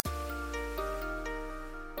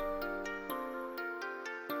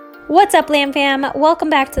What's up, Lamb Fam? Welcome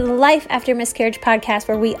back to the Life After Miscarriage podcast,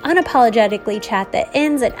 where we unapologetically chat the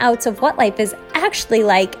ins and outs of what life is actually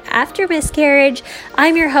like after miscarriage.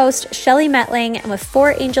 I'm your host, Shelly Metling, and with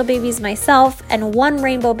 4 angel babies myself and 1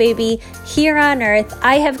 rainbow baby here on earth,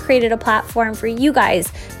 I have created a platform for you guys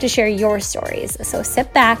to share your stories. So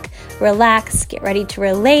sit back, relax, get ready to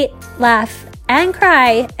relate, laugh, and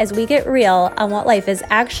cry as we get real on what life is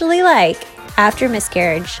actually like after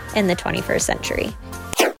miscarriage in the 21st century.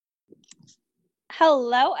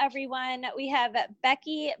 Hello, everyone. We have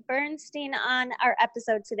Becky Bernstein on our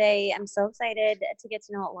episode today. I'm so excited to get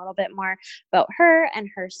to know a little bit more about her and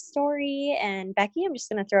her story. And Becky, I'm just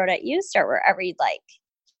going to throw it at you. Start wherever you'd like.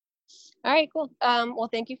 All right, cool. Well,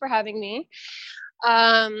 thank you for having me.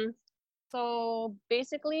 So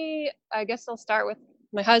basically, I guess I'll start with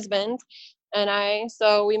my husband and I.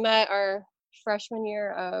 So we met our freshman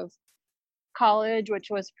year of college,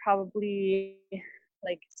 which was probably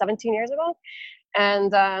like 17 years ago.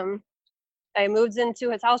 And I moved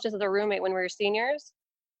into his house just as a roommate when we were seniors.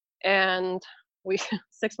 And we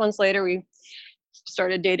 6 months later, we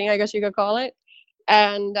started dating, I guess you could call it.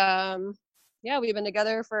 And yeah, we've been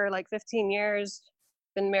together for like 15 years,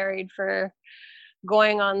 been married for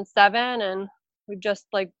going on 7. And we've just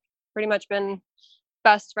like pretty much been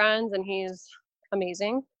best friends, and he's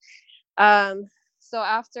amazing. So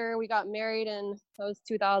after we got married in, that was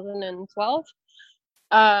 2012,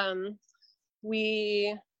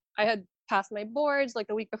 I had passed my boards like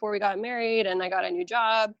the week before we got married, and I got a new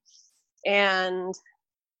job. And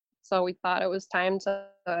so we thought it was time to,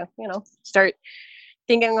 start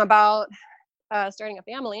thinking about starting a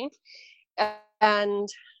family. And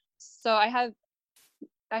so I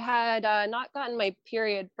had not gotten my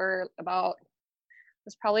period for about, it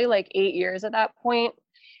was probably like 8 years at that point.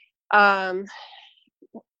 All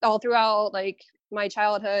throughout like my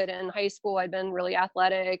childhood and high school, I'd been really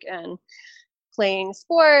athletic and playing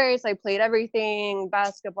sports. I played everything: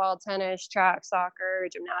 basketball, tennis, track, soccer,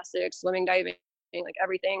 gymnastics, swimming, diving, like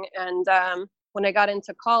everything. And when I got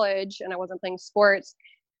into college and I wasn't playing sports,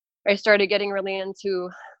 I started getting really into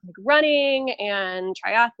like running and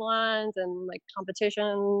triathlons and like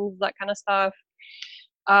competitions, that kind of stuff.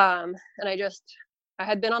 And I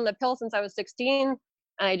had been on the pill since I was 16, and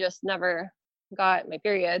I just never got my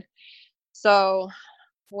period. So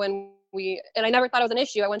and I never thought it was an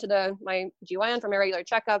issue. I went to my GYN for my regular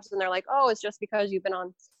checkups, and they're like, oh, it's just because you've been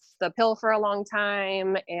on the pill for a long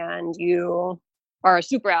time and you are a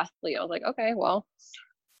super athlete. I was like, okay, well,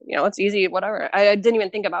 it's easy, whatever. I didn't even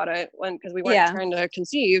think about it because we weren't trying to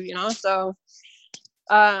conceive, So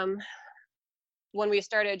when we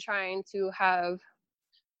started trying to have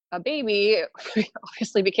a baby, it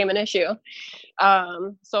obviously became an issue.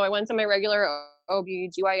 So I went to my regular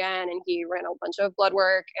OB/GYN, and he ran a bunch of blood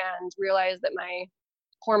work and realized that my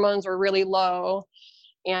hormones were really low,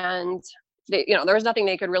 and they, there was nothing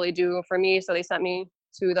they could really do for me. So they sent me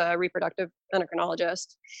to the reproductive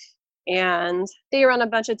endocrinologist, and they ran a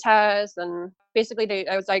bunch of tests, and basically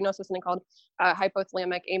I was diagnosed with something called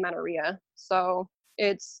hypothalamic amenorrhea. So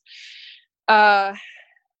it's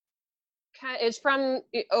from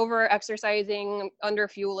over exercising, under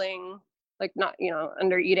fueling, like not,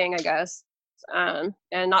 under eating, I guess, and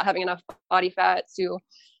not having enough body fat to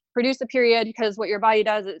produce a period, because what your body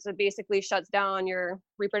does is it basically shuts down your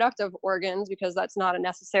reproductive organs, because that's not a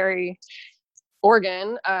necessary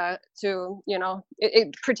organ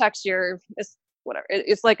it protects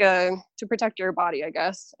it's like to protect your body, I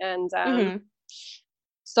guess. And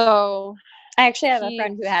so I actually have a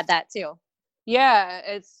friend who had that too. Yeah,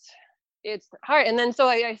 it's hard. And then so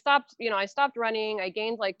I stopped running. I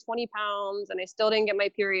gained like 20 pounds, and I still didn't get my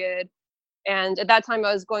period. And at that time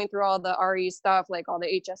I was going through all the RE stuff, like all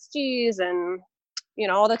the HSGs and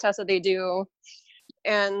all the tests that they do.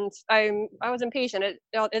 And I was impatient.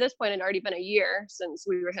 At this point, it had already been a year since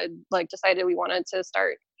we had like decided we wanted to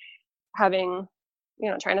start having,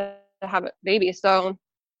 trying to have a baby. So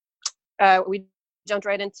we jumped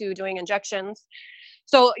right into doing injections.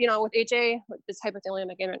 So, with HA, with this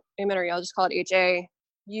hypothalamic amenorrhea, I'll just call it HA,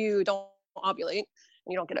 you don't ovulate and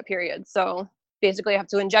you don't get a period. So basically I have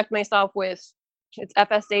to inject myself with, it's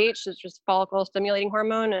FSH, it's just follicle stimulating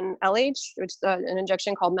hormone, and LH, which is an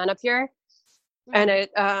injection called Menopur. And it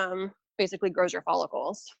basically grows your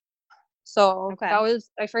follicles. So I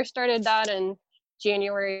first started that in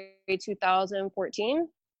January 2014.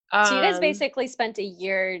 So you guys basically spent a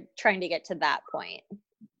year trying to get to that point.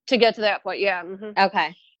 Yeah. Mm-hmm.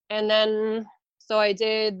 Okay. And then, so I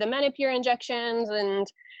did the Menopur injections, and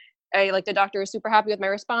the doctor was super happy with my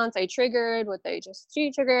response. I triggered with the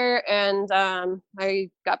HSG trigger, and I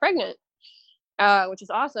got pregnant. which is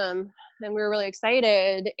awesome. And we were really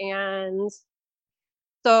excited. And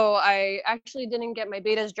so I actually didn't get my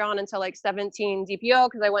betas drawn until like 17 DPO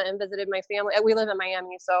because I went and visited my family. We live in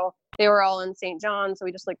Miami, so they were all in St. John. So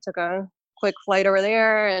we just like took a quick flight over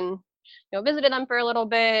there and visited them for a little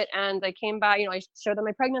bit. And I came back, I showed them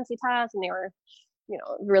my pregnancy test, and they were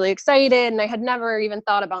really excited. And I had never even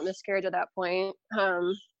thought about miscarriage at that point.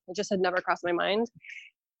 It just had never crossed my mind.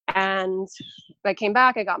 And I came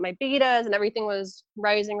back, I got my betas, and everything was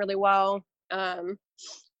rising really well.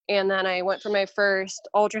 And then I went for my first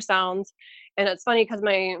ultrasound. And it's funny because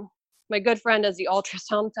my good friend is the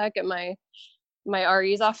ultrasound tech at my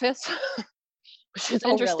RE's office, which is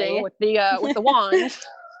interesting. Really? with the wand.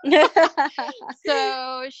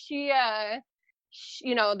 So she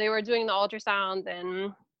they were doing the ultrasound,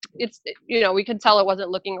 and it's we could tell it wasn't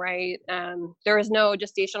looking right. There was no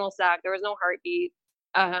gestational sac, there was no heartbeat.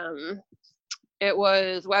 I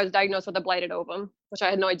was diagnosed with a blighted ovum, which I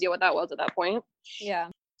had no idea what that was at that point. Yeah.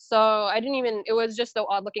 So I didn't even, it was just so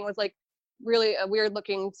odd looking. It was like really a weird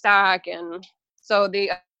looking sac. And so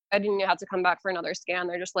I didn't have to come back for another scan.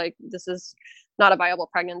 They're just like, this is not a viable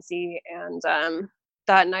pregnancy. And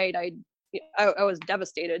that night I was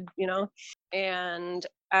devastated, and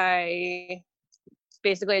I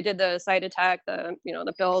did the Cytotec,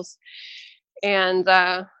 the pills, and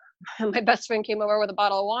my best friend came over with a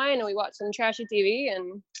bottle of wine, and we watched some trashy TV,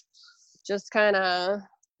 and just kind of,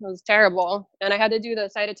 it was terrible. And I had to do the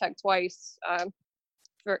Cytotec twice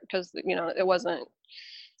because it didn't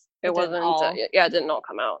all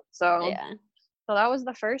come out. So that was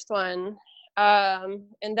the first one.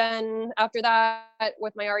 And then after that,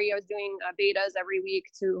 with my RE, I was doing betas every week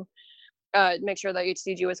to make sure that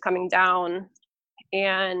HCG was coming down.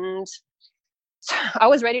 And I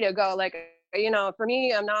was ready to go. Like, for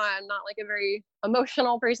me, I'm not like a very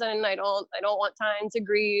emotional person. I don't want time to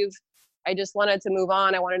grieve. I just wanted to move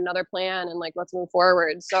on. I wanted another plan, and like, let's move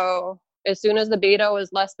forward. So as soon as the beta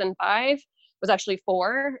was less than 5, it was actually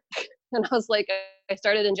 4. And I was like, I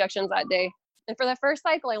started injections that day. And for the first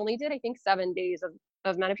cycle, I only did, I think, 7 days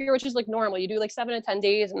of Menopur, which is like normal. You do like 7 to 10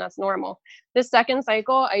 days, and that's normal. This second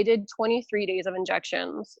cycle, I did 23 days of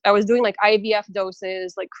injections. I was doing like IVF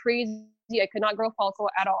doses, like crazy. I could not grow a follicle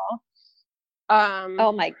at all.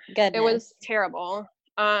 Oh my goodness. It was terrible.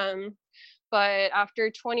 But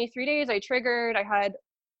after 23 days, I triggered.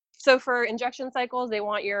 So for injection cycles, they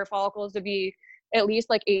want your follicles to be at least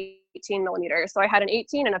like 18 millimeters. So I had an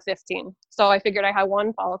 18 and a 15. So I figured I had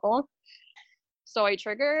 1 follicle. So I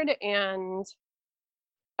triggered, and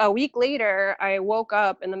a week later, I woke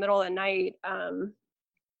up in the middle of the night.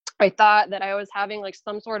 I thought that I was having like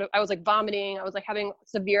I was like vomiting. I was like having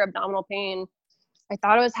severe abdominal pain. I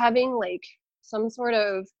thought I was having like some sort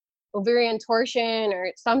of ovarian torsion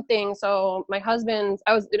or something. So my husband,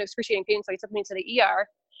 I was in excruciating pain, so he took me to the ER.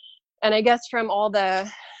 And I guess from all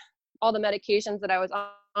the medications that I was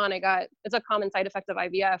on, it's a common side effect of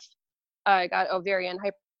IVF. I got ovarian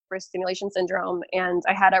hyperstimulation syndrome, and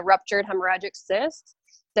I had a ruptured hemorrhagic cyst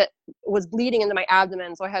that was bleeding into my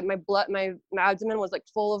abdomen. So I had my abdomen was like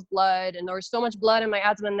full of blood, and there was so much blood in my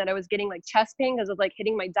abdomen that I was getting like chest pain because it was like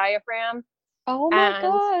hitting my diaphragm. Oh my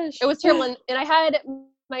gosh. It was terrible. And I had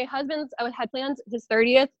my husband's, I had planned his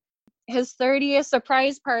 30th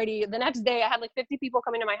surprise party. The next day I had like 50 people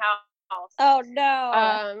coming to my house. Oh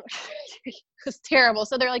no. It was terrible.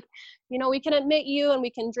 So they're like, we can admit you, and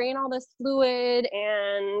we can drain all this fluid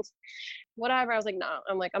and whatever. I was like, no,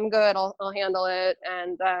 I'm good. I'll handle it.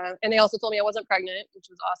 And they also told me I wasn't pregnant, which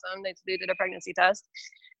was awesome. They did a pregnancy test.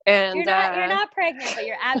 And you're not pregnant, but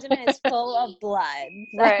your abdomen is full of blood.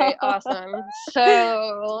 So. Right. Awesome. So,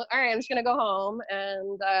 all right, I'm just going to go home.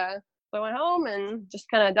 And so I went home and just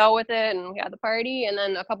kind of dealt with it, and we had the party. And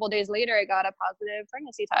then a couple of days later, I got a positive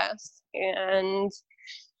pregnancy test. And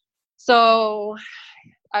so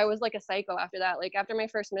I was like a psycho after that. Like after my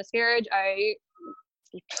first miscarriage, I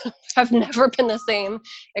have never been the same.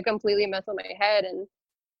 It completely messed with my head. And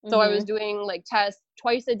so I was doing like tests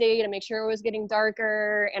twice a day to make sure it was getting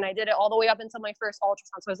darker. And I did it all the way up until my first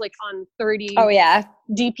ultrasound. So I was like on 30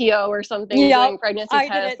 DPO or something, doing pregnancy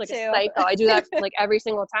tests like a psycho. I do that like every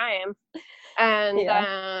single time.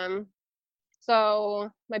 And so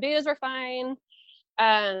my betas were fine.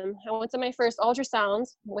 I went to my first ultrasound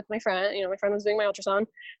with my friend. My friend was doing my ultrasound,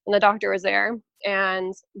 and the doctor was there,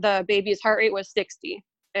 and the baby's heart rate was 60.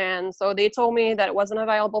 And so they told me that it wasn't a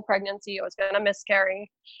viable pregnancy. It was going to miscarry.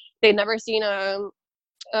 They'd never seen a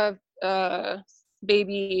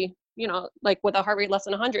baby, like with a heart rate less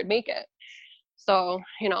than 100 make it. So,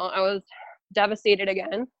 I was devastated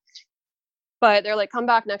again. but they're like, come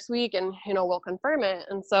back next week and, we'll confirm it.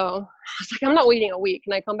 And so I was like, I'm not waiting a week.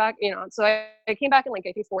 Can I come back? So I came back in like,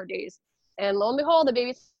 I think 4 days, and lo and behold, the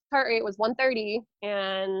baby's heart rate was 130,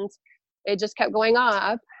 and it just kept going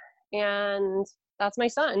up, and that's my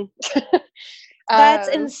son. That's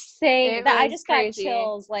insane. That I just crazy. got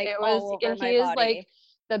chills like all over my is body. Like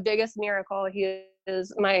the biggest miracle. He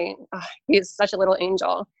is he's such a little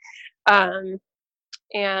angel. And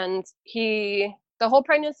the whole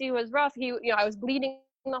pregnancy was rough. I was bleeding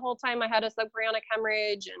the whole time. I had a subchorionic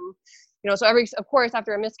hemorrhage, and so of course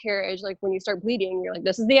after a miscarriage, like when you start bleeding, you're like,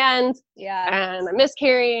 this is the end. Yeah. And I'm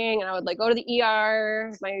miscarrying, and I would like go to the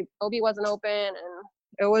ER. My OB wasn't open, and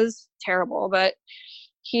it was terrible. But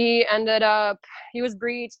he was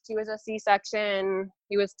breached. He was a C-section.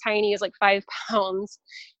 He was tiny. He was like 5 pounds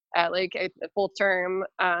at like a full term.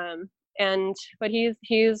 But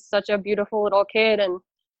he's such a beautiful little kid, and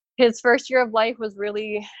his first year of life was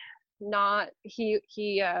really not. He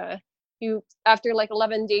after like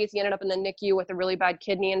 11 days, he ended up in the NICU with a really bad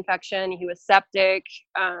kidney infection. He was septic.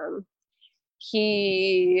 The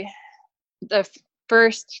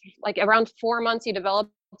first, like around 4 months, he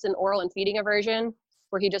developed an oral and feeding aversion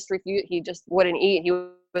where he just wouldn't eat. He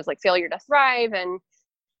was like failure to thrive, and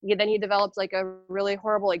then he developed like a really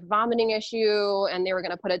horrible like vomiting issue, and they were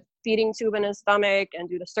going to put a feeding tube in his stomach and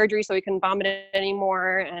do the surgery so he couldn't vomit it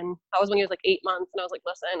anymore. And that was when he was like 8 months, and I was like,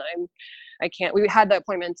 listen, I can't. We had the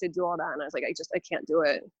appointment to do all that, and I was like, I can't do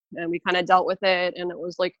it. And we kind of dealt with it, and it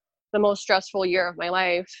was like the most stressful year of my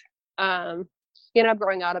life. He ended up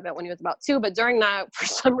growing out of it when he was about 2, but during that, for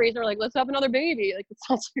some reason, we're like, let's have another baby. Like, it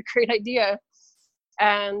sounds like a great idea.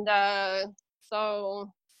 And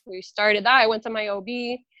so we started that. I went to my OB,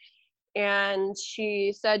 and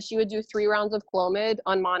she said she would do 3 rounds of Clomid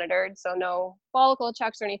unmonitored, so no follicle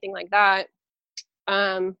checks or anything like that.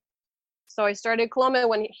 So I started Clomid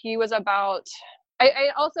when he was about.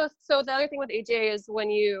 So the other thing with HA is when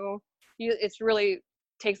it's really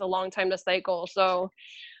takes a long time to cycle. So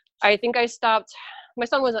I think I stopped. My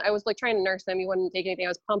son wasn't. I was like trying to nurse him. He wouldn't take anything. I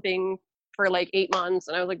was pumping for like 8 months,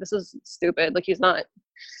 and I was like, this is stupid. Like, he's not.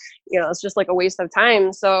 It's just like a waste of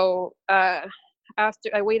time. So after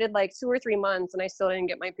I waited like 2 or 3 months, and I still didn't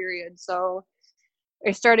get my period. So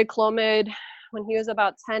I started Clomid when he was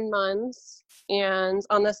about 10 months, and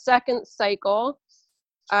on the second cycle,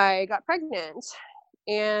 I got pregnant,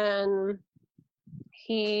 and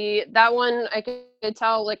that one I could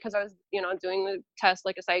tell, like, because I was doing the test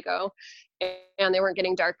like a psycho, and they weren't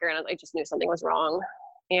getting darker, and I just knew something was wrong.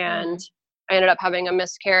 And I ended up having a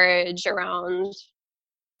miscarriage around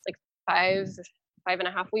like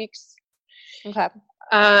 5.5 weeks. Okay.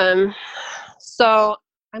 So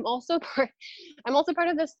I'm also part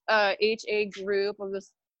of this HA group of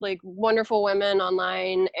this like wonderful women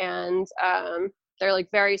online, and they're like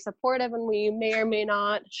very supportive, and we may or may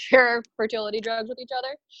not share fertility drugs with each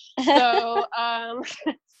other. So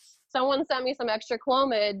someone sent me some extra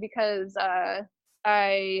Clomid because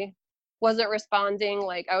I wasn't responding.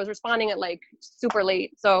 Like, I was responding at like super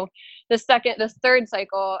late. So this third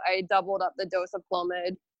cycle, I doubled up the dose of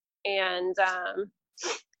Clomid, and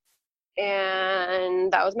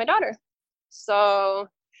that was my daughter. So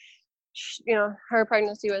her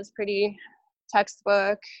pregnancy was pretty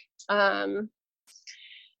textbook.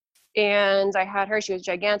 And I had her. She was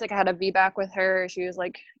gigantic. I had a VBAC with her. She was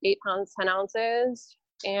like 8 pounds 10 ounces,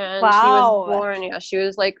 and wow. She was born. Yeah, she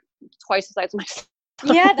was like twice the size of my son.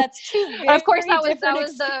 Yeah, that's two very, of course, that was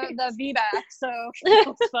the VBAC, so it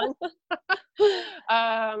was fun.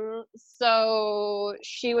 So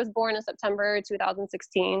she was born in September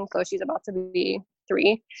 2016, so she's about to be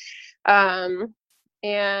 3.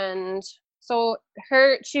 And so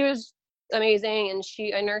she was amazing, and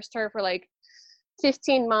I nursed her for like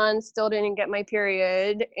 15 months, still didn't get my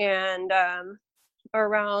period. And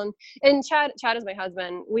Chad is my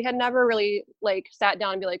husband. We had never really like sat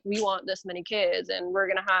down and be like, we want this many kids, and we're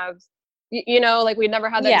gonna have, like, we'd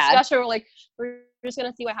never had that discussion. We're like, we're just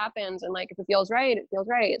gonna see what happens, and like, if it feels right, it feels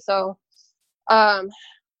right. So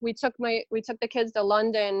we took the kids to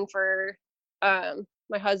London for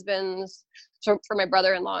my husband's, for my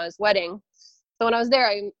brother-in-law's wedding. So when I was there,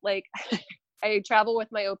 I travel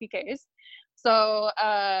with my OPKs. So,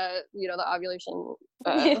 the ovulation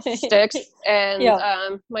sticks. And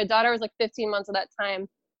my daughter was like 15 months at that time.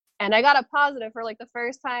 And I got a positive for like the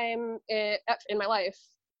first time in my life.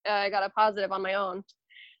 I got a positive on my own.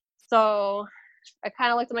 So I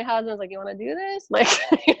kind of looked at my husband, I was like, you want to do this? Like,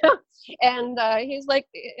 and he's like,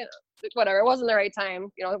 whatever. It wasn't the right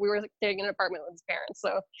time. We were like, staying in an apartment with his parents.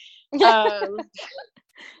 So,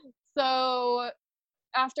 so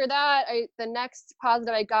after that, the next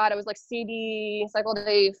positive I got, it was like CD cycle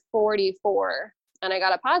day 44, and I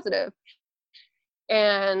got a positive.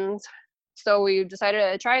 And so we decided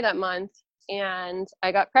to try that month, and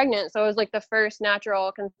I got pregnant. So it was like the first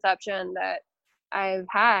natural conception that I've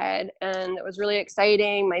had, and it was really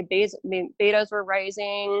exciting. My betas were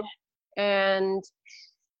rising, and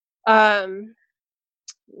all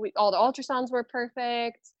the ultrasounds were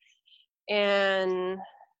perfect, and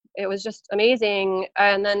it was just amazing.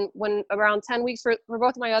 And then when around 10 weeks for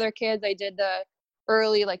both of my other kids, I did the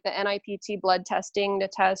early, like the NIPT blood testing to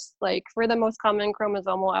test like for the most common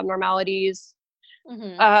chromosomal abnormalities.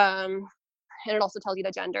 And it also tells you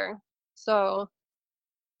the gender. So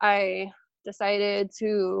I decided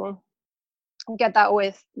to get that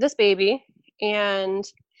with this baby, and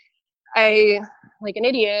I, like an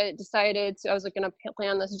idiot, I was like going to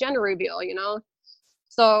plan this gender reveal, you know?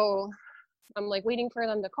 So I'm like waiting for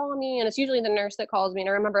them to call me, and it's usually the nurse that calls me. And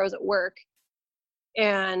I remember I was at work,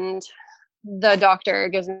 and the doctor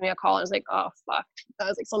gives me a call, and I was like, oh fuck. I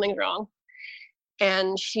was like, something's wrong.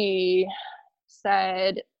 And she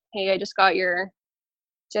said, hey, I just got your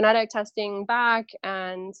genetic testing back,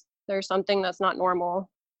 and there's something that's not normal.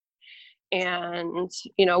 And,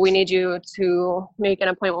 you know, we need you to make an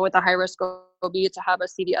appointment with a high-risk OB to have a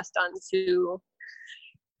CVS done to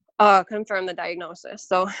confirm the diagnosis.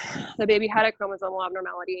 So the baby had a chromosomal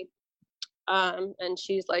abnormality. And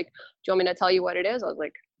she's like, do you want me to tell you what it is? I was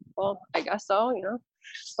like, well, I guess so, you know?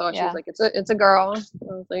 So she was like, it's a girl.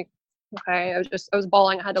 I was like, okay. I was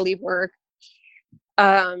bawling. I had to leave work.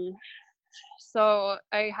 So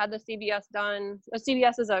I had the CBS done. A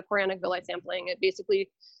CBS is a chorionic villi sampling. It basically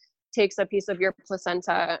takes a piece of your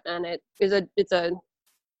placenta, and it's a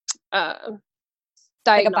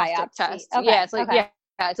diagnostic like test. Okay. Yeah, it's like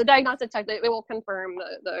it's a diagnostic test. It will confirm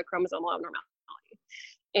the chromosomal abnormality.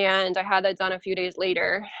 And I had that done a few days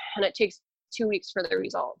later, and it takes 2 weeks for the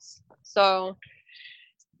results. So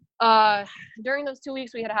during those 2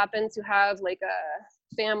 weeks, we had happened to have like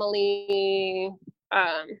a family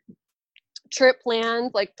trip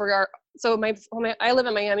planned, like for our, so I live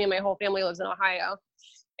in Miami, and my whole family lives in Ohio.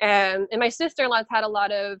 And my sister-in-law's had a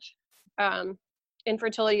lot of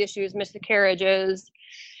infertility issues, miscarriages.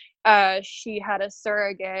 She had a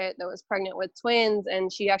surrogate that was pregnant with twins,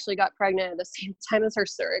 and she actually got pregnant at the same time as her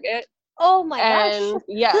surrogate. Oh my gosh.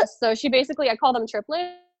 Yes, so she basically, I call them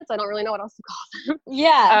triplets. I don't really know what else to call them.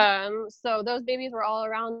 Yeah. So those babies were all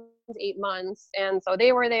around 8 months, and so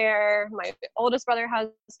they were there. My oldest brother has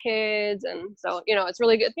kids, and so, you know, it's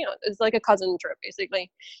really good. You know, it's like a cousin trip basically.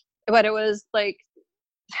 But it was like,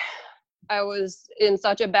 I was in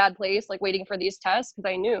such a bad place, like waiting for these tests, because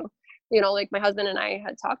I knew, you know, like my husband and I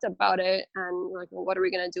had talked about it, and we're like, well, what are we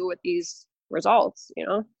going to do with these results, you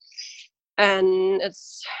know? And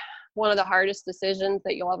it's one of the hardest decisions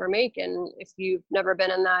that you'll ever make. And if you've never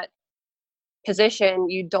been in that position,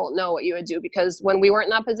 you don't know what you would do, because when we weren't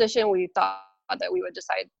in that position, we thought that we would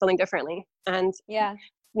decide something differently. And,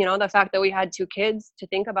 you know, the fact that we had 2 kids to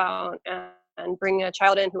think about, and bringing a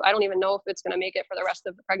child in who I don't even know if it's going to make it for the rest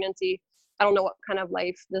of the pregnancy. I don't know what kind of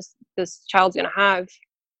life this child's going to have,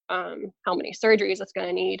 how many surgeries it's going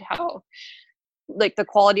to need, how, like, the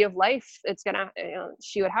quality of life it's going to, you know,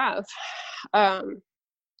 she would have.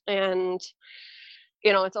 And,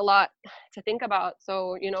 you know, it's a lot to think about.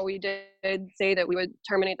 So, you know, we did say that we would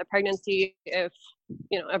terminate the pregnancy if,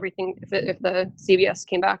 you know, everything, if the CVS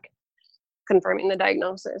came back confirming the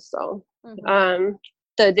diagnosis. So,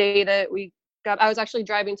 the day that I was actually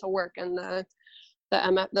driving to work, and the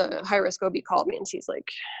high risk OB called me, and she's like,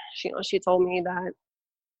 she told me that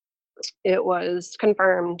it was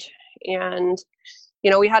confirmed. And, you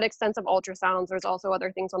know, we had extensive ultrasounds. There's also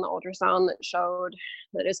other things on the ultrasound that showed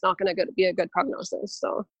that it's not going to be a good prognosis.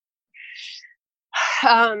 So,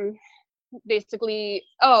 basically,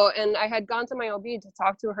 and I had gone to my OB to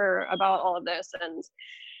talk to her about all of this, and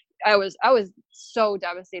I was so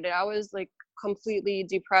devastated. I was like completely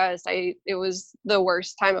depressed. It was the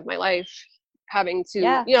worst time of my life, having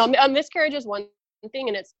to, you know, a miscarriage is one thing,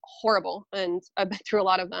 and it's horrible, and I've been through a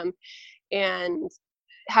lot of them, and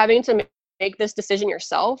having to make this decision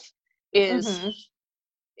yourself is,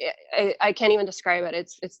 I can't even describe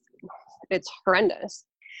it. It's horrendous.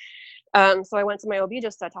 So I went to my OB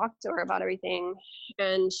just to talk to her about everything,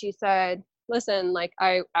 and she said, listen, like,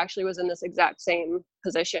 I actually was in this exact same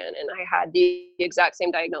position, and I had the exact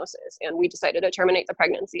same diagnosis, and we decided to terminate the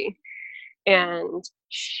pregnancy. And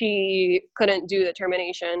she couldn't do the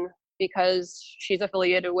termination because she's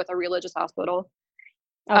affiliated with a religious hospital.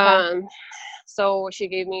 So she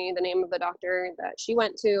gave me the name of the doctor that she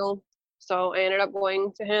went to. So I ended up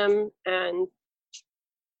going to him, and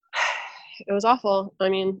it was awful. I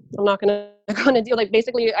mean, I'm not gonna go into deal. Like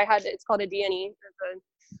basically, it's called a DNE.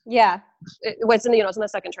 Yeah. It's in it's in the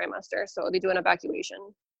second trimester, so they do an evacuation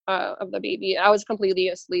of the baby. I was completely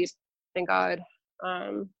asleep, thank God.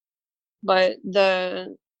 But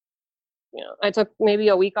I took maybe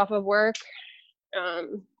a week off of work.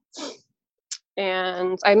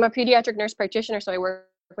 And I'm a pediatric nurse practitioner, so I work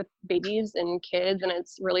with babies and kids, and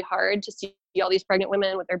it's really hard to see all these pregnant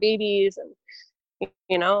women with their babies, and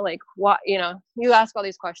like what, you ask all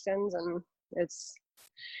these questions, and it's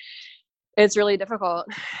really difficult.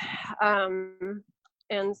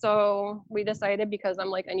 And so we decided, because I'm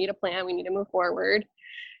like, I need a plan, we need to move forward.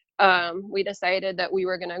 We decided that we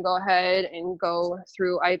were going to go ahead and go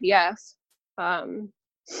through IVF,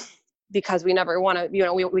 because we never want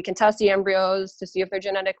to, we can test the embryos to see if they're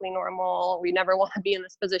genetically normal. We never want to be in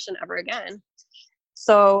this position ever again.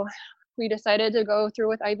 So we decided to go through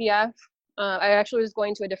with IVF. I actually was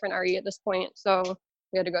going to a different RE at this point, so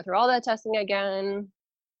we had to go through all that testing again.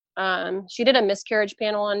 She did a miscarriage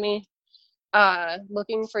panel on me,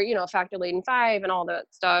 looking for, factor laden 5 and all that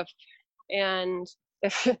stuff. And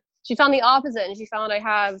she found the opposite, and she found I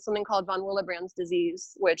have something called von Willebrand's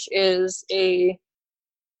disease, which is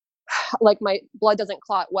like my blood doesn't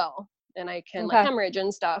clot well, and I can like hemorrhage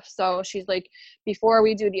and stuff. So she's like, before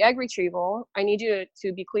we do the egg retrieval, I need you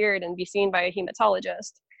to be cleared and be seen by a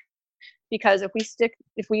hematologist, because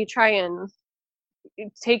if we try and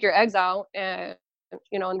take your eggs out, and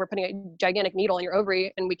and we're putting a gigantic needle in your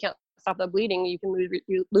ovary and we can't stop the bleeding, you can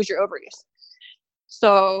lose your ovaries.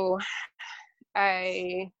 So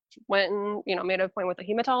I went and made an appointment with a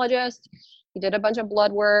hematologist. He did a bunch of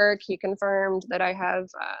blood work. He confirmed that I have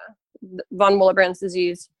von Willebrand's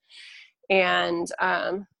disease. And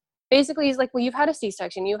basically he's like, well, you've had a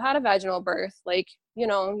C-section, you've had a vaginal birth, like, you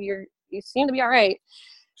seem to be all right.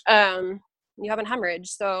 You haven't hemorrhaged.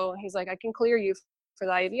 So he's like, I can clear you for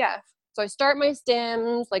the IVF. So I start my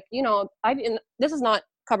stims, like, this is not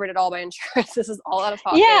covered at all by insurance. This is all out of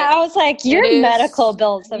pocket. Yeah, I was like, your medical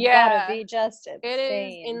bills have got to be just insane. It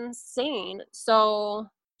is insane. So,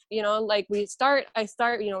 like I start,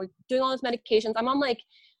 doing all these medications. I'm on like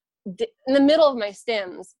in the middle of my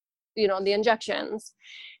stims, the injections,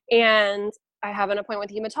 and I have an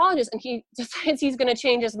appointment with the hematologist, and he decides he's going to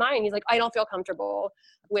change his mind. He's like, I don't feel comfortable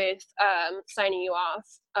with signing you off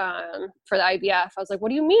for the IVF. I was like, what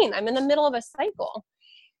do you mean? I'm in the middle of a cycle.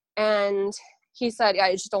 And he said, yeah,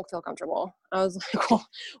 I just don't feel comfortable. I was like,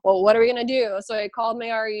 well, what are we going to do? So I called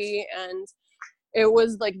my RE, and it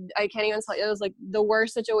was like, I can't even tell you, it was like the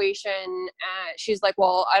worst situation. She's like,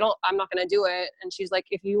 well, I'm not going to do it. And she's like,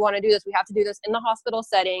 if you want to do this, we have to do this in the hospital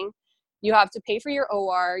setting. You have to pay for your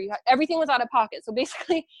OR. Everything was out of pocket. So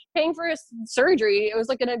basically paying for a surgery, it was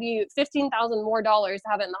like going to be $15,000 more to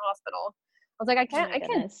have it in the hospital. I was like, I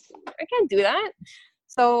can't do that.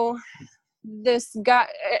 So this guy,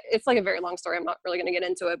 it's like a very long story. I'm not really going to get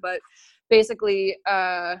into it, but basically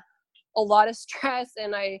a lot of stress.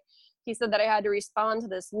 And he said that I had to respond to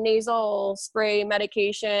this nasal spray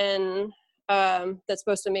medication that's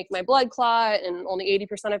supposed to make my blood clot, and only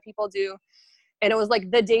 80% of people do. And it was like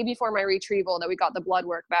the day before my retrieval that we got the blood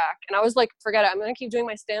work back. And I was like, forget it. I'm going to keep doing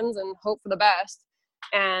my stims and hope for the best.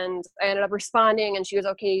 And I ended up responding, and she was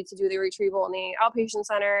okay to do the retrieval in the outpatient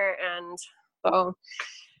center. And so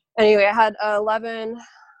anyway, I had 11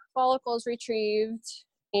 follicles retrieved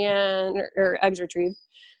or eggs retrieved,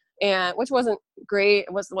 and which wasn't great.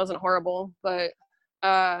 It wasn't horrible, but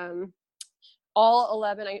all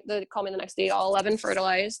 11, they called me the next day, all 11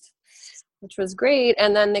 fertilized, which was great.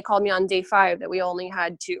 And then they called me on day 5 that we only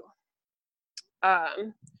had 2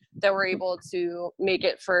 that were able to make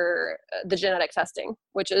it for the genetic testing,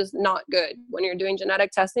 which is not good when you're doing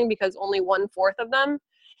genetic testing, because only 1/4 of them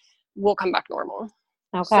will come back normal.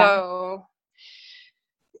 Okay. So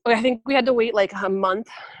I think we had to wait like a month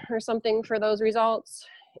or something for those results.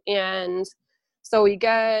 And so we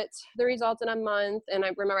get the results in a month. And I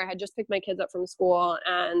remember I had just picked my kids up from school,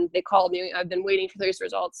 and they called me. I've been waiting for those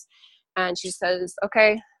results. And she says,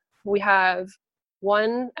 okay, we have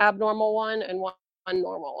 1 abnormal one and 1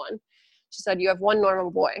 normal one. She said, you have 1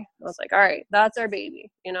 normal boy. I was like, all right, that's our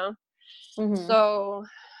baby, Mm-hmm. So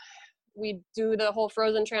we do the whole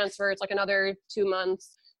frozen transfer. It's like another 2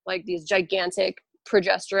 months, like these gigantic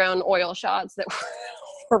progesterone oil shots that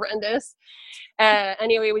were horrendous.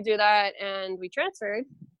 Anyway, we do that, and we transferred,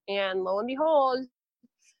 and lo and behold,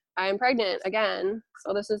 I am pregnant again.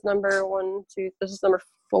 So this is number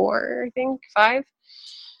 4, I think, 5.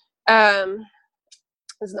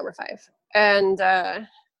 This is number 5. And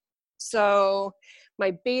so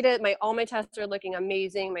all my tests are looking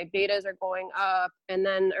amazing. My betas are going up. And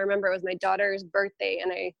then I remember it was my daughter's birthday,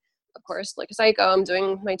 and I of course, like a psycho, I'm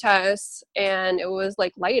doing my tests, and it was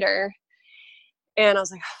like lighter. And I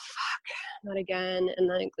was like, oh, fuck, not again. And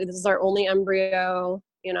then this is our only embryo,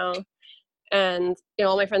 you know. And, you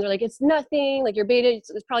know, all my friends are like, it's nothing. Like, your beta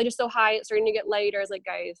is probably just so high. It's starting to get lighter. I was like,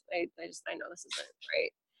 guys, I know this isn't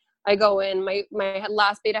right. I go in, my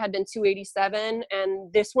last beta had been 287.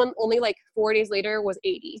 And this one only like 4 days later was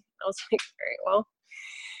 80. I was like, all right, well,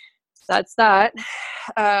 that's that.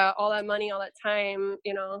 All that money, all that time,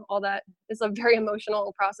 you know, all that. It's a very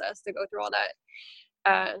emotional process to go through all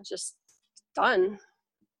that. Just done.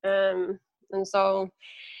 And so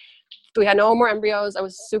we had no more embryos. I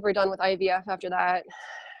was super done with IVF after that.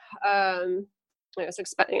 I was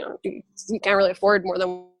expecting, you know, you can't really afford more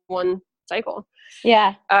than one cycle.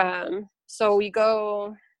 Yeah. So we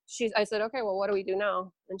go, I said, okay, well, what do we do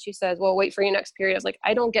now? And she says, well, wait for your next period. I was like,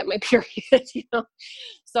 I don't get my period, you know?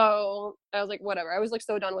 So I was like, whatever. I was like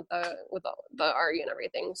so done with the RE and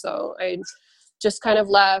everything. So I just kind of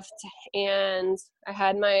left, and I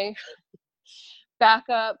had my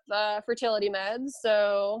backup fertility meds.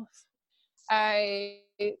 So I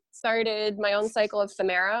started my own cycle of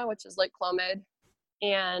Femera, which is like Clomid.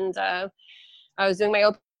 And I was doing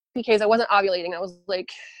my OPKs. I wasn't ovulating. I was like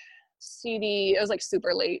it was like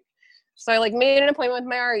super late. So I like made an appointment with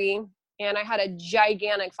my RE, and I had a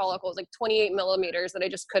gigantic follicle. It was like 28 millimeters that I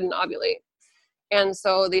just couldn't ovulate. And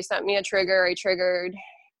so they sent me a trigger. I triggered,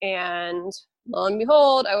 and lo and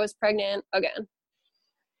behold, I was pregnant again.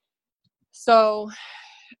 So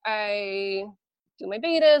I do my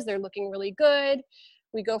betas. They're looking really good.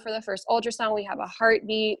 We go for the first ultrasound. We have a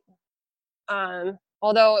heartbeat.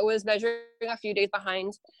 Although it was measuring a few days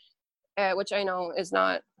behind, which I know is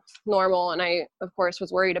not normal. And I, of course,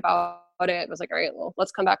 was worried about it. I was like, all right, well,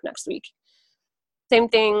 let's come back next week. Same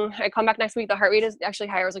thing. I come back next week. The heart rate is actually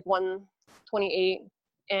higher. It was like 128.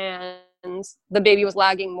 And the baby was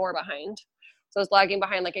lagging more behind. So I was lagging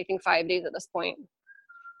behind, like, I think 5 days at this point.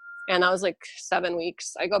 And I was like 7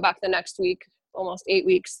 weeks. I go back the next week, almost 8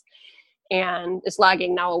 weeks. And it's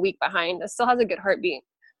lagging now a week behind. It still has a good heartbeat.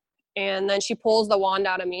 And then she pulls the wand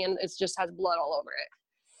out of me, and it just has blood all over it.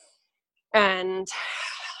 And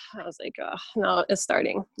I was like, oh, no, it's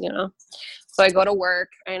starting, you know? So I go to work.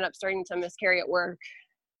 I end up starting to miscarry at work.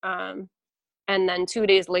 And then 2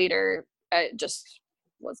 days later, it just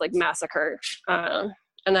was like massacre. And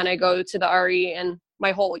then I go to the RE, and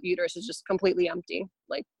my whole uterus is just completely empty.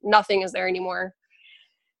 Like, nothing is there anymore.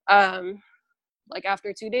 Like,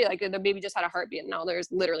 after 2 days, like, the baby just had a heartbeat, and now there's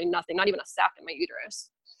literally nothing, not even a sac in my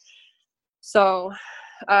uterus. So,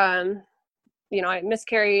 you know, I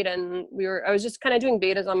miscarried, and I was just kind of doing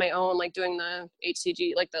betas on my own, like doing the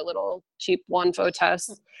HCG, like the little cheap Wanfo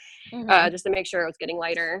test, just to make sure it was getting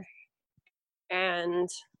lighter. And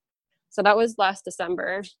so that was last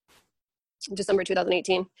December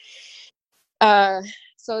 2018.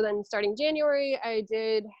 So then starting January, I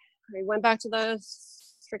went back to the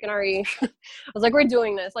freaking RE. I was like, we're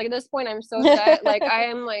doing this. Like, at this point, I'm so set. Like, I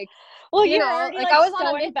am like, well, you know, already, like I was so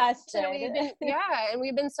on a invested. And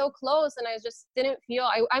we've been so close, and I just didn't feel,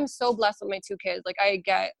 I'm so blessed with my 2 kids. Like, I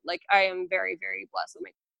am very, very blessed with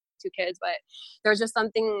my 2 kids, but there was just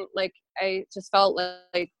something, like, I just felt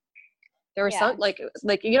like there was some, like,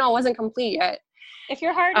 you know, it wasn't complete yet. If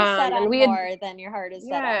your heart is set on more, then your heart is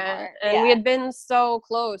set on more. And we had been so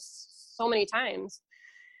close so many times.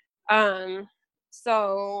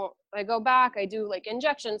 So I go back, I do like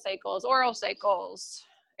injection cycles, oral cycles.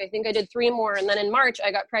 I think I did 3 more. And then in March,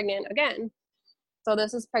 I got pregnant again. So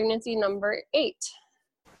this is pregnancy number 8.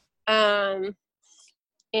 And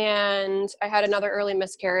I had another early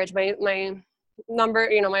miscarriage. My number,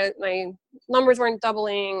 you know, my numbers weren't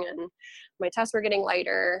doubling, and my tests were getting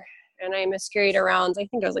lighter. And I miscarried around, I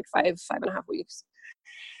think it was like 5.5 weeks.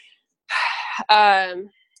 And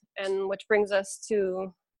which brings us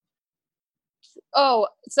to,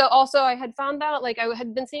 so also I had found out, like, I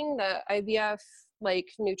had been seeing the IVF, like,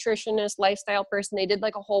 nutritionist, lifestyle person. They did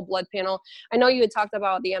like a whole blood panel. I know you had talked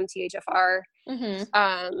about the MTHFR.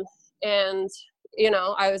 And, you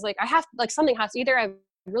know, I was like, something has to, either I have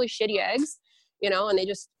really shitty eggs, you know, and they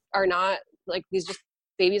just are not, like, these just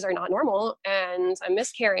babies are not normal, and I'm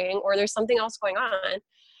miscarrying, or there's something else going on.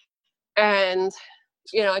 And,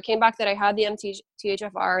 you know, it came back that I had the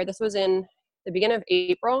MTHFR. This was in the beginning of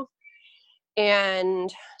April.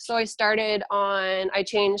 And so I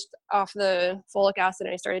changed off the folic acid,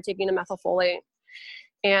 and I started taking the methylfolate.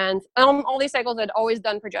 And all these cycles, I'd always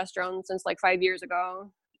done progesterone since like 5 years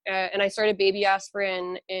ago. And I started baby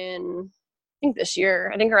aspirin in, I think this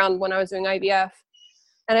year, I think around when I was doing IVF.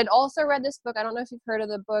 And I'd also read this book. I don't know if you've heard of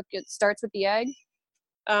the book. It Starts with the Egg.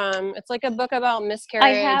 It's like a book about miscarriage. I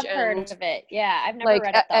have and heard of it. Yeah, I've never like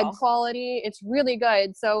read it though. egg quality. It's really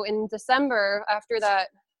good. So in December, after that,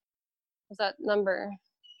 was that number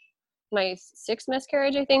my 6th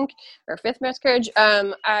miscarriage, I think, or 5th miscarriage,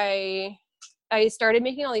 I started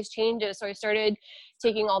making all these changes. So I started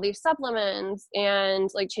taking all these supplements and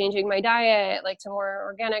like changing my diet, like to more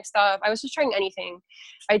organic stuff. I was just trying anything.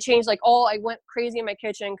 I changed I went crazy in my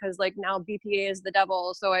kitchen because like now BPA is the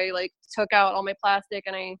devil. So I like took out all my plastic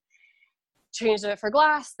and I changed it for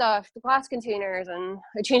glass stuff, the glass containers, and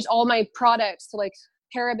I changed all my products to like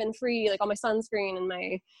paraben free, like all my sunscreen and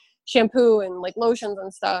my shampoo and like lotions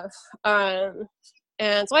and stuff.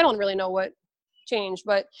 And so I don't really know what changed,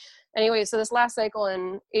 but anyway, so this last cycle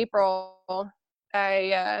in April,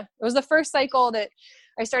 it was the first cycle that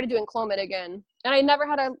I started doing Clomid again, and I never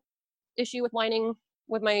had a issue with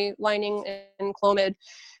my lining and Clomid.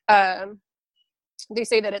 They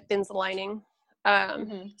say that it thins the lining.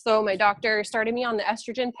 So my doctor started me on the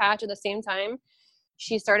estrogen patch at the same time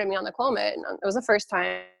she started me on the Clomid, and it was the first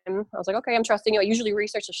time. I was like, okay, I'm trusting you. I usually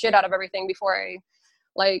research the shit out of everything before I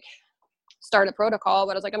like start a protocol,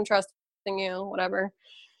 but I was like, I'm trusting you, whatever.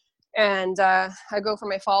 And I go for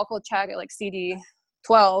my follicle check at like CD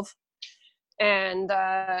 12, and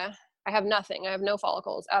I have nothing. I have no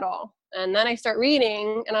follicles at all. And then I start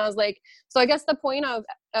reading, and I was like, so I guess the point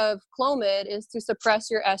of Clomid is to suppress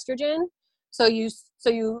your estrogen, so you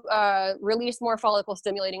release more follicle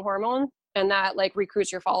stimulating hormone, and that like recruits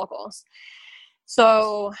your follicles.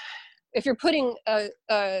 So if you're putting a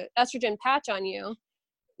estrogen patch on you,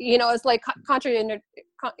 it's like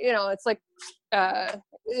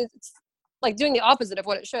it's like doing the opposite of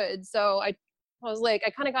what it should. So I was like,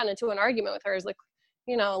 I kind of got into an argument with her. I was like,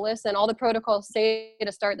 listen, all the protocols say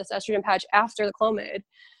to start this estrogen patch after the Clomid.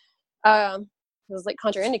 It was like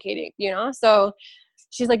contraindicating, so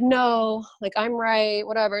she's like, no, like I'm right,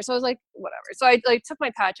 whatever. So I was like, whatever. So I like took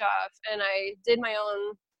my patch off and I did my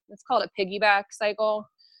own, it's called a piggyback cycle.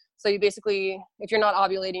 So you basically, if you're not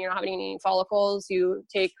ovulating, you're not having any follicles, you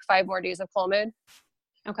take 5 more days of Clomid.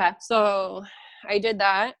 Okay. So I did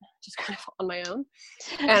that just kind of on my own.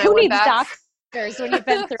 And Who needs doctors when you've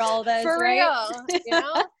been through all this, for right? real,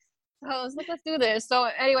 So I was like, let's do this. So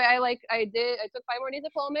anyway, I took 5 more days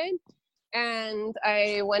of Clomid, and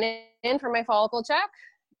I went in for my follicle check,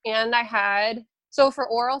 and so for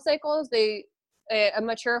oral cycles, a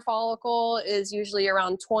mature follicle is usually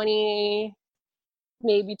around 20,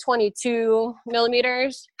 maybe 22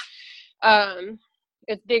 millimeters.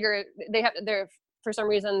 It's bigger. They're for some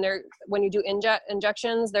reason, when you do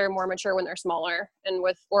injections, they're more mature when they're smaller, and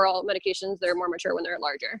with oral medications, they're more mature when they're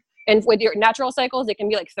larger. And with your natural cycles, it can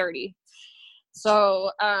be like 30.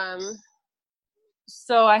 So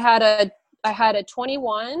so I had a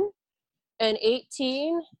 21, an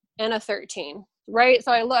 18, and a 13, right?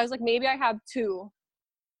 So I was like, maybe I have 2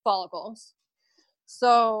 follicles.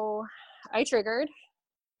 So I triggered,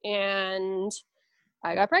 and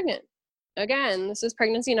I got pregnant. Again, this is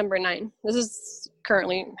pregnancy number 9. This is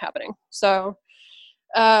currently happening. So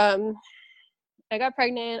I got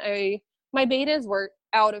pregnant. My betas were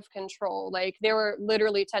out of control. Like they were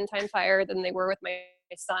literally 10 times higher than they were with my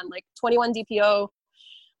son. Like 21 DPO.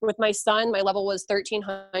 With my son, my level was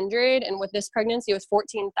 1,300, and with this pregnancy, it was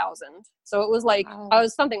 14,000. So it was like, wow. I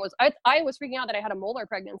was freaking out that I had a molar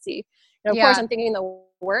pregnancy. And of course, I'm thinking the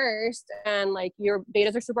worst, and like your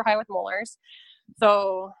betas are super high with molars.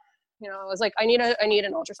 So, I was like, I need an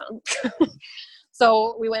ultrasound.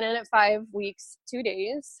 So we went in at 5 weeks, 2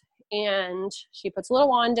 days, and she puts a little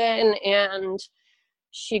wand in, and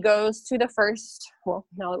she goes to the first, well,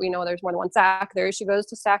 now that we know there's more than one sac there, she goes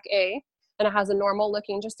to sac A, and it has a normal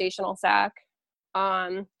looking gestational sac.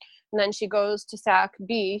 And then she goes to sac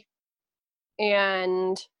B,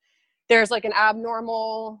 and there's like an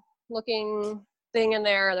abnormal looking thing in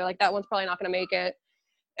there. They're like, that one's probably not going to make it.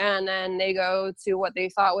 And then they go to what they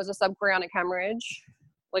thought was a subchorionic hemorrhage,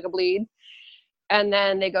 like a bleed. And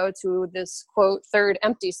then they go to this quote 3rd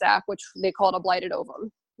empty sac, which they called a blighted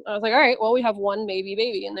ovum. I was like, all right, well, we have one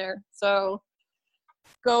baby in there. So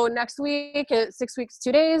go next week at 6 weeks,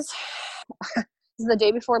 2 days. This is the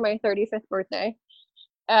day before my 35th birthday.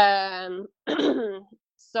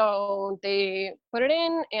 So they put it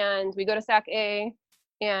in, and we go to sac A,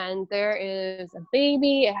 and there is a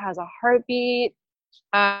baby. It has a heartbeat.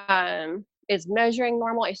 It's measuring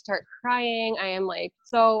normal. I start crying. I am like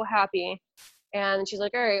so happy. And she's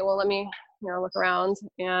like, all right, well, let me, look around.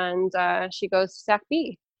 And she goes to sac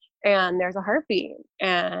B, and there's a heartbeat,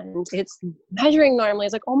 and it's measuring normally.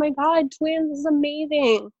 It's like, oh my God, twins, this is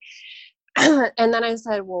amazing. And then I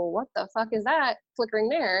said, well, what the fuck is that flickering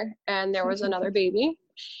there? And there was another baby.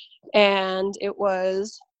 and it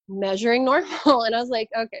was measuring normal. And I was like,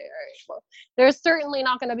 okay, all right, well, there's certainly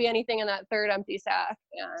not going to be anything in that third empty sac.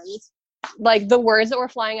 And like the words that were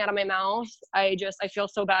flying out of my mouth, I feel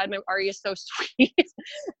so bad. My Ari is so sweet.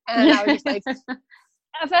 And I was just like,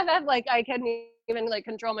 FFF, like I couldn't even like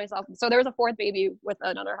control myself. So there was a fourth baby with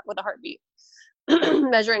a heartbeat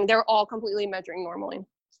measuring. They're all completely measuring normally.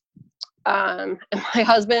 And my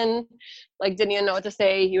husband like didn't even know what to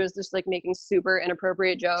say. He was just like making super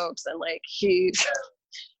inappropriate jokes, and like it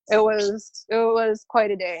was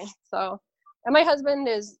quite a day. So, and my husband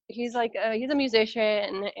he's a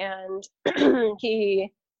musician, and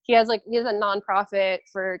he has a nonprofit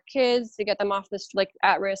for kids to get them off this, like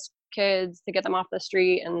at-risk kids, to get them off the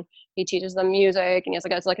street, and he teaches them music, and he has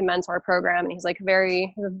like a mentor program, and he's like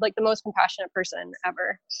the most compassionate person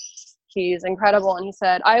ever. He's incredible. And he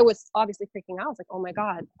said, I was obviously freaking out. I was like, oh my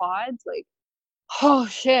God, quads, like, oh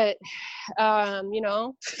shit,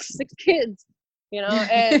 6 kids,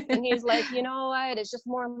 and he's like, you know what, it's just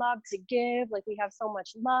more love to give, like we have so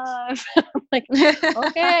much love. I'm like,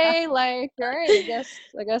 okay, like, all right, I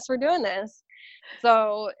guess we're doing this.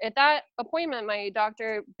 So at that appointment, my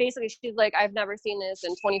doctor basically, she's like, I've never seen this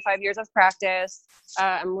in 25 years of practice.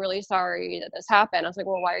 I'm really sorry that this happened. I was like,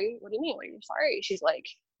 well, what do you mean? Why are you sorry? She's like,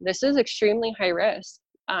 this is extremely high risk.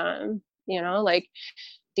 Like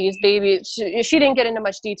these babies, she didn't get into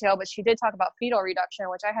much detail, but she did talk about fetal reduction,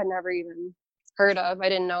 which I had never even heard of. I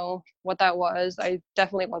didn't know what that was. I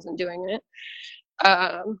definitely wasn't doing it.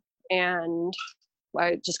 And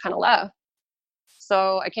I just kind of left.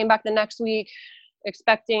 So I came back the next week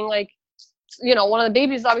expecting, like, one of the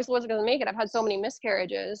babies obviously wasn't going to make it. I've had so many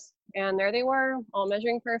miscarriages, and there they were, all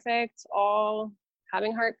measuring perfect, all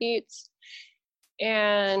having heartbeats.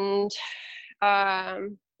 And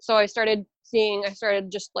so I started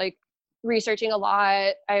just like researching a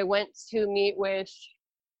lot. I went to meet with,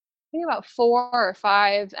 I think, about 4 or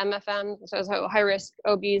 5 MFMs, so high risk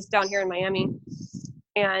OBs down here in Miami,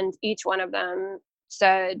 and each one of them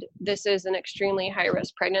said, this is an extremely high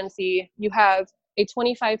risk pregnancy. You have a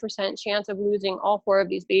 25% chance of losing all 4 of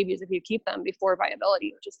these babies if you keep them before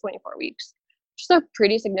viability, which is 24 weeks, which is a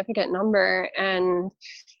pretty significant number. And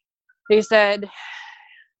they said,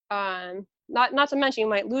 not to mention you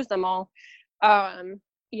might lose them all.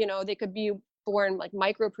 They could be born like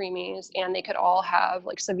micro preemies, and they could all have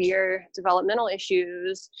like severe developmental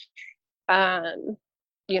issues.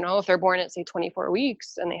 If they're born at say 24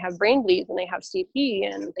 weeks and they have brain bleeds and they have CP,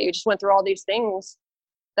 and they just went through all these things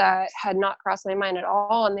that had not crossed my mind at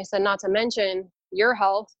all. And they said, not to mention your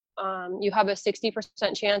health, you have a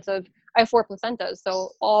 60% chance of, I have 4 placentas.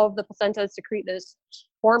 So all of the placentas secrete this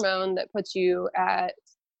hormone that puts you at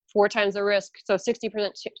 4 times the risk. So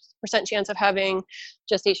 60% chance of having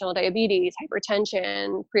gestational diabetes,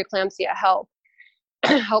 hypertension, preeclampsia, HELLP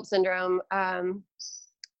syndrome. And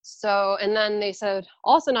then they said,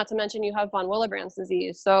 also not to mention you have von Willebrand's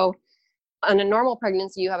disease. So on a normal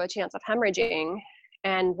pregnancy, you have a chance of hemorrhaging.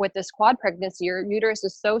 And with this quad pregnancy, your uterus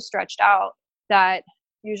is so stretched out that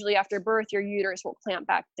usually after birth, your uterus will clamp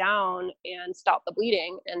back down and stop the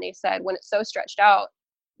bleeding. And they said, when it's so stretched out,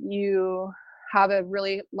 you have a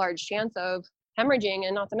really large chance of hemorrhaging.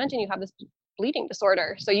 And not to mention you have this bleeding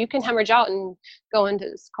disorder. So you can hemorrhage out and go into,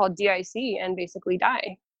 it's called DIC, and basically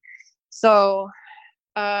die. So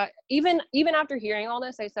even after hearing all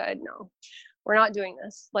this, I said, no, we're not doing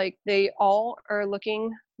this. Like, they all are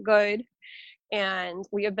looking good, and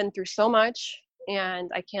we have been through so much,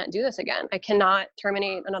 and I can't do this again. I cannot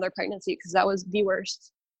terminate another pregnancy, because that was the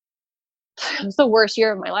worst. It was the worst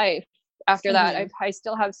year of my life. After that, I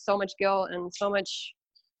still have so much guilt and so much.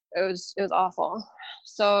 It was awful.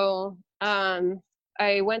 So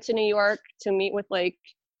I went to New York to meet with like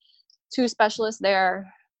 2 specialists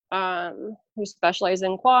there who specialize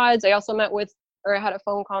in quads. I also I had a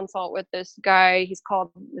phone consult with this guy.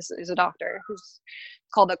 This is a doctor who's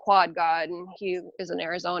called the Quad God, and he is in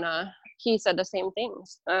Arizona. He said the same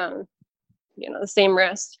things, the same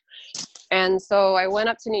risk. And so I went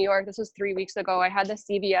up to New York. This was 3 weeks ago. I had the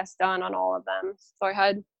CVS done on all of them. So I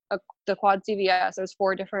had the quad CVS. There's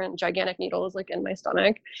 4 different gigantic needles like in my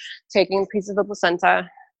stomach, taking pieces of the placenta.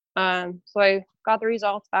 So I got the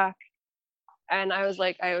results back, and I was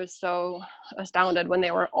so astounded when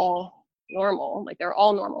they were all normal. Like, they're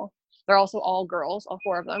all normal. They're also all girls, all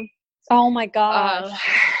 4 of them. Oh my gosh.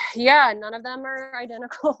 Yeah, none of them are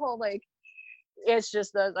identical. Like, it's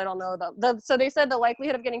just I don't know. So they said the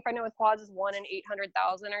likelihood of getting pregnant with quads is 1 in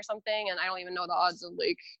 800,000 or something. And I don't even know the odds of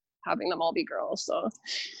like having them all be girls. So,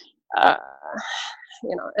 at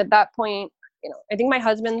that point, I think my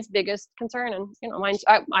husband's biggest concern, and, mine,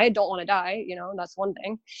 I don't want to die, that's one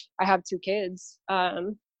thing. I have 2 kids.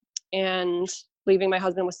 and leaving my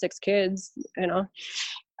husband with 6 kids,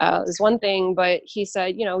 is one thing. But he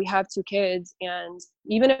said, we have 2 kids, and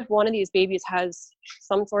even if one of these babies has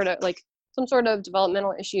some sort of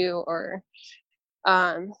developmental issue or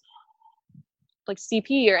like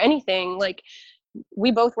CP or anything, like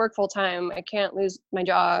we both work full time. I can't lose my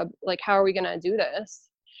job. Like, how are we going to do this?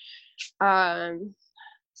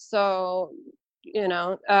 So,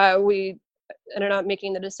 we ended up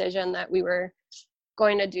making the decision that we were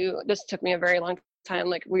going to do, this took me a very long time.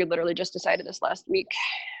 Like, we literally just decided this last week.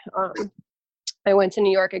 I went to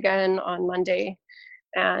New York again on Monday,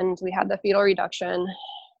 and we had the fetal reduction,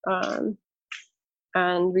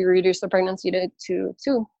 and we reduced the pregnancy to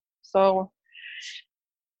 2. So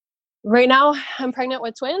right now I'm pregnant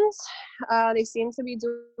with twins. They seem to be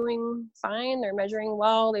doing fine. They're measuring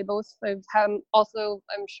well. They both have also,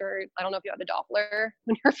 I'm sure, I don't know if you have the Doppler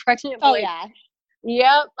when you're pregnant. Oh, yeah.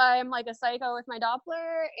 Yep, I'm like a psycho with my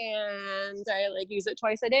Doppler, and I like use it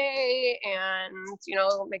twice a day, and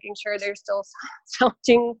making sure they're still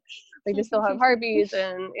sounding like they still have heartbeats,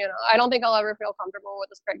 and I don't think I'll ever feel comfortable with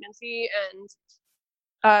this pregnancy, and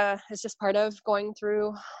it's just part of going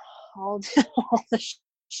through all the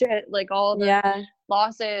shit, like all the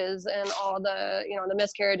losses and all the the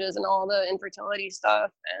miscarriages and all the infertility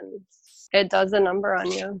stuff, and it does a number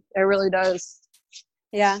on you. It really does.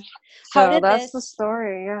 Yeah. So that's the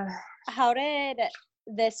story. Yeah. How did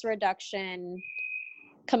this reduction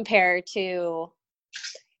compare to?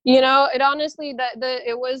 It honestly,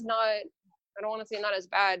 it was not, I don't want to say not as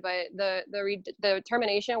bad, but the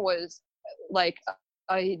termination was like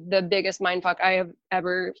the biggest mindfuck I have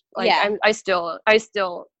ever, like, I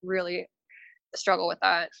still really struggle with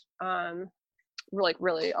that.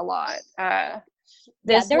 Really a lot.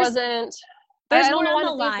 This wasn't, there's I don't more know on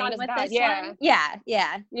the why it's line not as with bad. this one.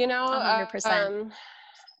 Yeah. 100%.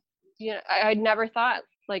 I'd never thought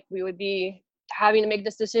like we would be having to make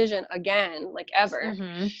this decision again, like ever.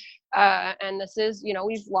 Mm-hmm. And this is,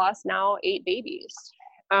 we've lost now 8 babies.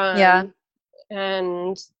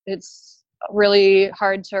 And it's really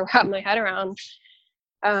hard to wrap my head around.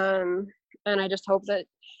 And I just hope that,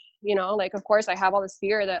 like, of course I have all this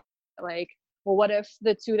fear that, like, well, what if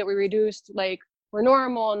the 2 that we reduced, like, were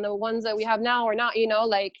normal, and the ones that we have now are not,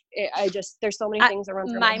 there's so many things that run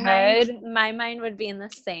through my head. My mind would be in the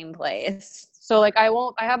same place. So like, I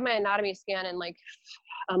have my anatomy scan in like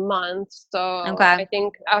a month. So okay. I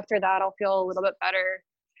think after that I'll feel a little bit better.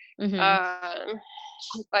 Mm-hmm.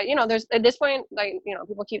 But there's, at this point, like,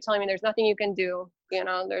 people keep telling me there's nothing you can do,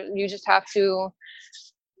 you just have to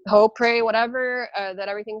hope, pray, whatever, that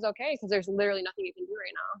everything's okay. Cause there's literally nothing you can do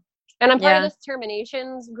right now. And I'm part of this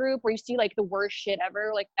terminations group where you see like the worst shit ever,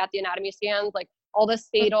 like at the anatomy scans, like all this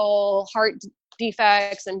fatal heart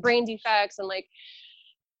defects and brain defects, and like,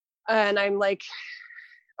 and I'm like,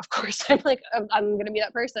 of course, I'm like, I'm gonna be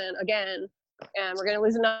that person again, and we're gonna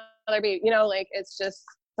lose another baby. Like, it's just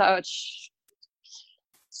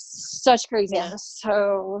such craziness.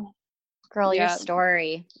 So, girl, your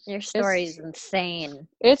story is insane.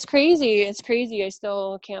 It's crazy. I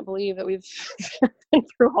still can't believe that we've been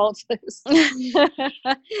through all this.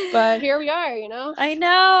 But here we are, I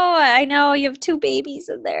know. You have 2 babies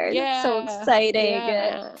in there. It's so exciting.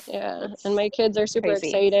 Yeah. And my kids are super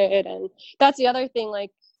excited. And that's the other thing,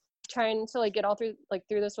 like, trying to like get all through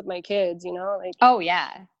this with my kids, like, oh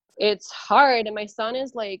yeah, it's hard. And my son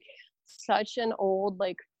is like such an old,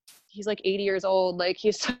 like, he's like 80 years old. Like,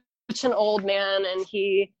 he's such an old man, and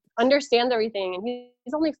he understands everything, and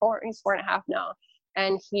he's only 4. He's 4.5 now,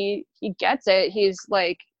 and he gets it. He's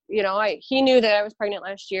like, he knew that I was pregnant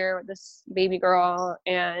last year with this baby girl,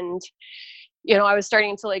 and I was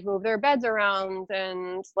starting to like move their beds around,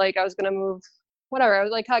 and like I was gonna move whatever. I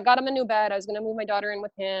was like, I got him a new bed. I was gonna move my daughter in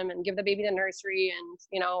with him and give the baby to nursery, and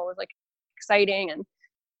it was like exciting. And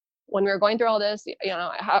when we were going through all this,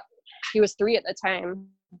 he was 3 at the time,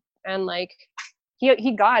 and like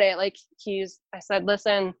he got it. Like, I said,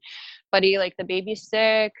 listen, buddy, like, the baby's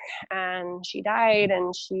sick and she died,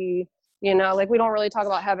 and she, like, we don't really talk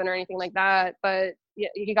about heaven or anything like that, but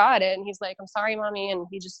he got it. And he's like, I'm sorry, mommy. And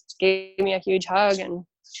he just gave me a huge hug, and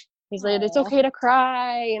he's like, it's okay to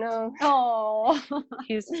cry, Oh,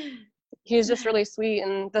 he's just really sweet.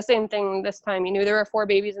 And the same thing this time, he knew there were 4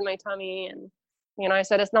 babies in my tummy, and I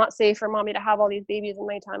said, it's not safe for mommy to have all these babies in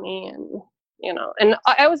my tummy. And and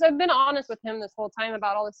I've been honest with him this whole time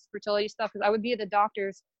about all this fertility stuff, because I would be at the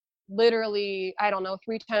doctor's literally, I don't know,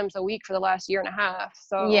 3 times a week for the last 1.5 years.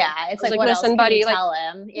 So yeah, it's like, what listen, else can buddy, you like, tell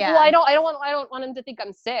him? Yeah. Well, I don't want him to think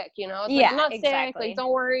I'm sick, It's like, I'm not sick. Like,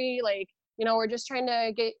 don't worry. Like, we're just trying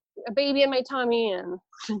to get a baby in my tummy. And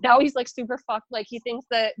now he's like super fucked. Like he thinks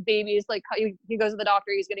that babies, like he goes to the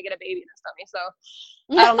doctor, he's going to get a baby in his tummy. So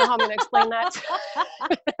I don't know how I'm going to explain that.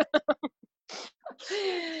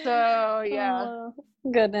 So yeah. Oh,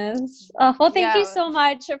 goodness. Well, thank you so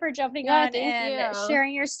much for jumping on and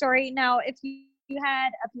sharing your story. Now, if you had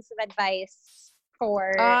a piece of advice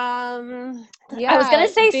for I was gonna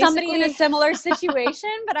say somebody in a similar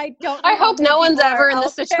situation, but I don't know. I hope no one's ever in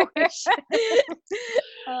this situation.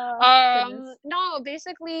 No,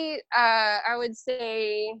 basically I would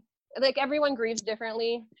say, like, everyone grieves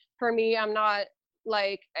differently. For me, I'm not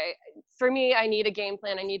like I need a game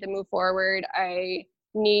plan. I need to move forward. I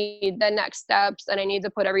need the next steps, and I need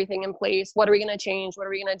to put everything in place. What are we going to change? What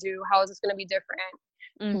are we going to do? How is this going to be different?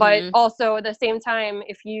 Mm-hmm. But also at the same time,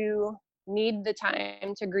 if you need the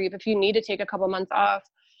time to grieve, if you need to take a couple months off,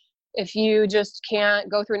 if you just can't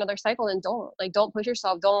go through another cycle, then don't push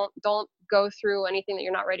yourself. Don't go through anything that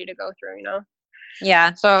you're not ready to go through,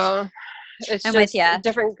 Yeah. So it's just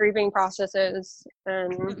different grieving processes,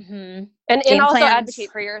 and also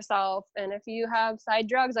advocate for yourself. And if you have side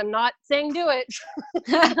drugs, I'm not saying do it.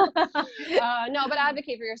 No, but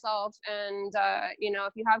advocate for yourself. And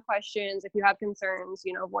if you have questions, if you have concerns,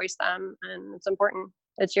 voice them. And it's important.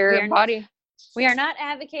 It's your body. We are not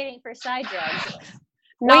advocating for side drugs.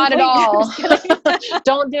 Not at all.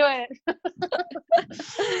 Don't do it.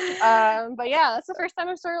 But yeah, that's the first time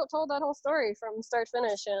I've told that whole story from start to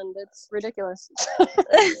finish, and it's ridiculous.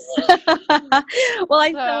 Well,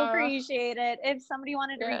 I so appreciate it. If somebody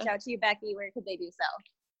wanted to reach out to you, Becky, where could they do so?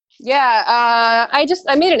 Yeah,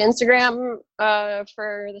 I made an Instagram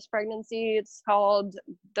for this pregnancy. It's called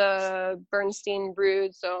the BERNSTEIN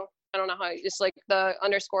Brood. So I don't know how, just like the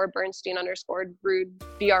 _BERNSTEIN _brood,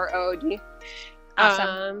 BROD.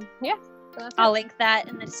 Awesome. Yeah. I'll link that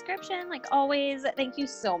in the description, like always. Thank you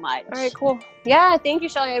so much. All right, cool. Yeah, thank you,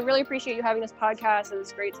 Shelly. I really appreciate you having this podcast.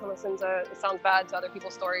 It's great to listen to. It sounds bad to other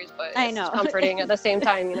people's stories, but it's comforting at the same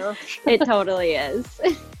time, It totally is.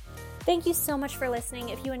 Thank you so much for listening.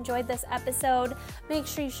 If you enjoyed this episode, make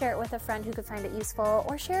sure you share it with a friend who could find it useful,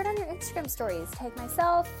 or share it on your Instagram stories. Tag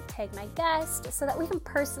myself, tag my guest, so that we can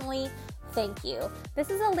personally thank you. This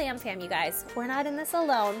is a lamb fam, you guys. We're not in this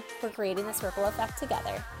alone. We're creating this ripple effect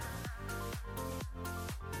together.